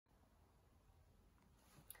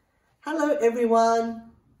Hello everyone,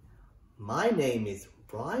 my name is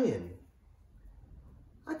Brian.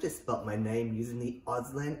 I just spelt my name using the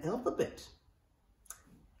Auslan alphabet.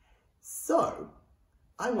 So,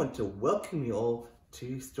 I want to welcome you all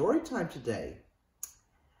to Storytime today.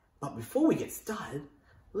 But before we get started,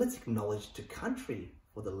 let's acknowledge the country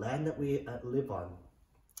or the land that we live on.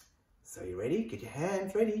 So you ready? Get your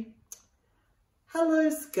hands ready. Hello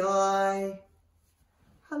sky,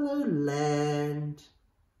 hello land,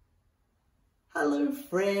 hello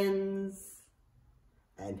friends,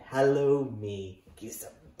 and hello me. Give us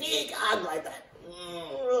a big hug like that.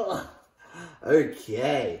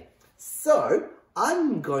 Okay, so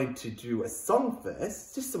I'm going to do a song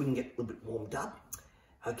first, just so we can get a little bit warmed up.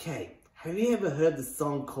 Okay, have you ever heard the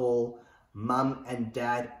song called Mum and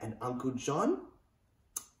Dad and Uncle John?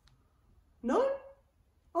 No?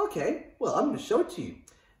 Okay, well I'm going to show it to you.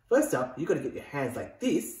 First up, you've got to get your hands like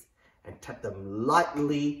this and tap them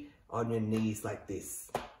lightly on your knees like this.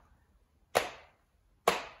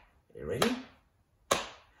 You ready?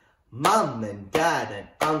 Mum and Dad and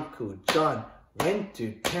Uncle John went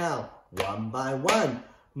to town one by one.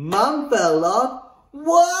 Mum fell off,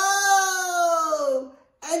 whoa!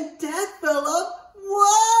 And Dad fell off,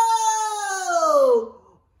 whoa!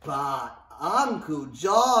 But Uncle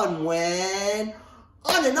John went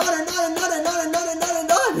on and on and on and on and on and on and on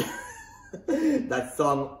and on. That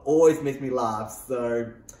song always makes me laugh,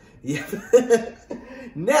 so yeah.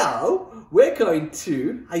 Now, we're going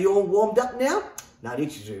to, are you all warmed up now? Now I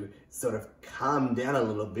need you to sort of calm down a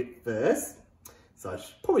little bit first. So I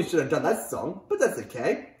probably should have done that song, but that's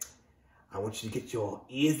okay. I want you to get your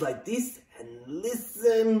ears like this and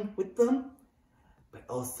listen with them, but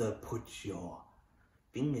also put your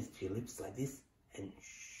fingers to your lips like this and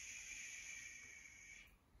shh.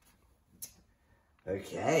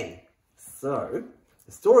 Okay, so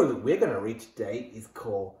the story that we're going to read today is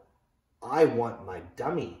called I Want My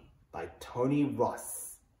Dummy by Tony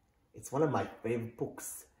Ross. It's one of my favorite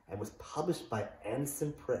books and was published by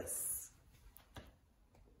Anderson Press.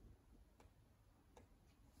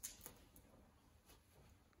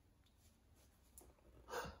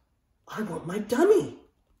 I want my dummy.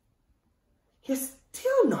 You're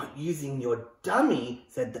still not using your dummy,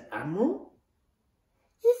 said the Admiral.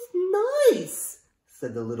 It's nice,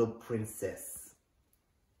 said the little princess.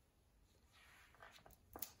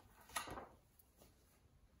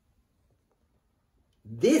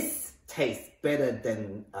 This tastes better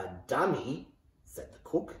than a dummy, said the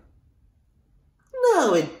cook.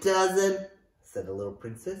 No, it doesn't, said the little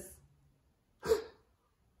princess.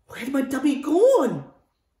 Where's my dummy gone?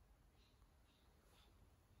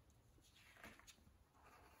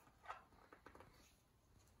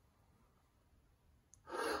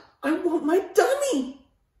 I want my dummy.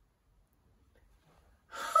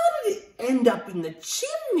 How did it end up in the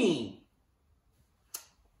chimney?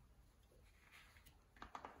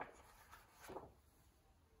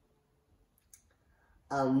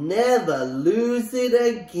 I'll never lose it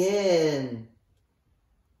again.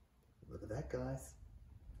 Look at that, guys.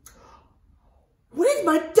 Where's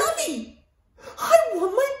my dummy? I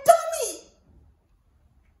want my dummy.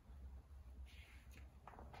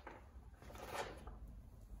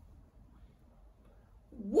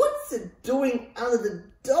 What's it doing under the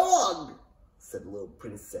dog? Said the little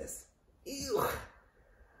princess. Ew.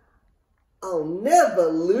 I'll never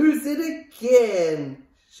lose it again,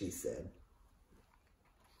 she said.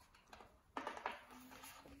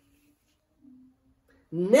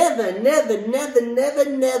 Never, never, never, never,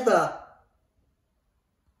 never.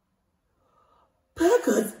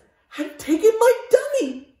 Burglars have taken my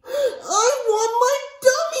dummy. I want my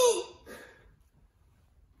dummy.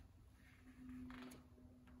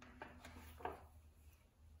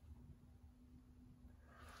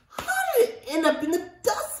 How did it end up in the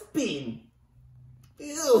dustbin?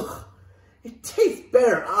 Ew, it tastes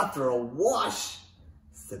better after a wash,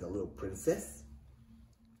 said the little princess.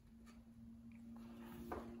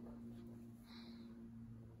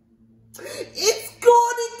 It's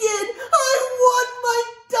gone again! I want my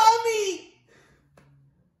dummy!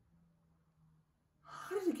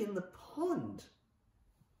 How did it get in the pond?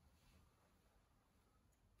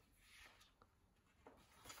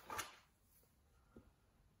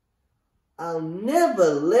 I'll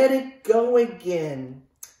never let it go again,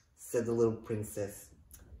 said the little princess.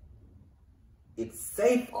 It's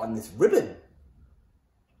safe on this ribbon.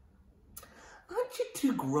 Aren't you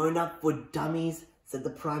too grown up for dummies? Said the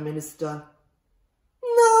Prime Minister.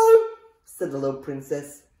 No, said the little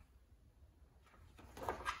princess.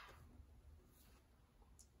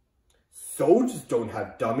 Soldiers don't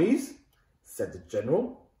have dummies, said the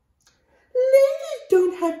General. Ladies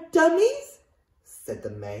don't have dummies, said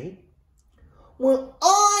the maid. Well,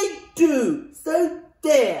 I do, so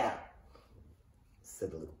there, said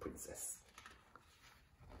the little princess.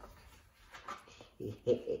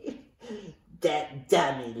 That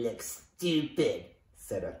dummy looks stupid,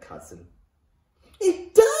 said her cousin.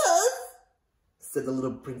 It does, said the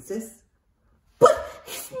little princess. But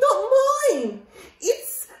it's not mine.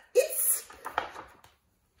 It's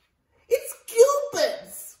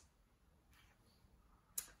Gilbert's.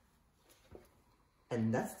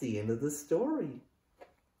 And that's the end of the story.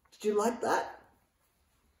 Did you like that?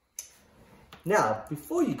 Now,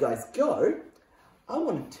 before you guys go, I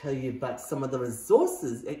want to tell you about some of the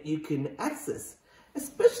resources that you can access,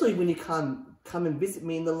 especially when you come and visit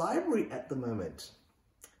me in the library at the moment.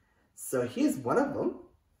 So here's one of them.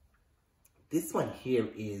 This one here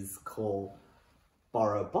is called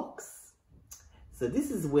Borrow Box. So this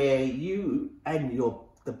is where you and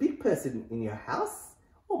the big person in your house,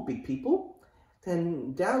 or big people,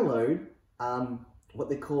 can download what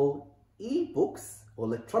they call e-books or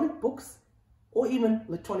electronic books, or even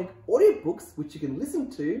electronic audiobooks, which you can listen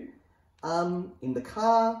to in the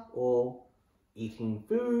car, or eating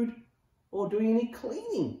food, or doing any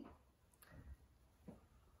cleaning.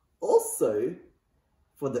 Also,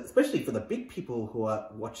 especially for the big people who are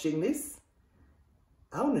watching this,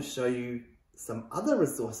 I want to show you some other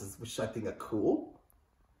resources which I think are cool.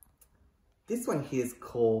 This one here is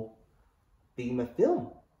called Beamer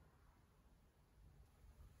Film.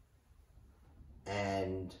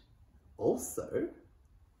 And also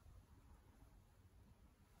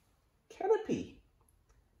Canopy.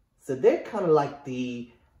 So they're kind of like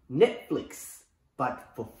the Netflix, but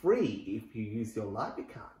for free if you use your library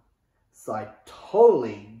card. So I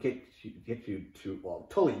totally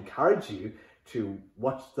totally encourage you to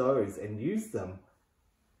watch those and use them.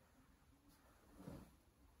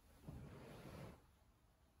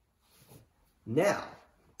 Now,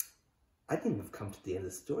 I think we've come to the end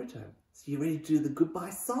of the story time. So you ready to do the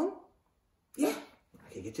goodbye song? Yeah.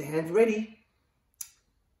 Okay, get your hands ready.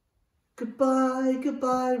 Goodbye,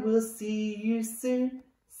 goodbye, we'll see you soon.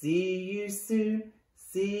 See you soon,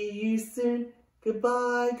 see you soon.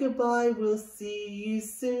 Goodbye, goodbye, we'll see you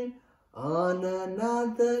soon on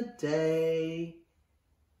another day.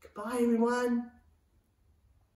 Goodbye, everyone.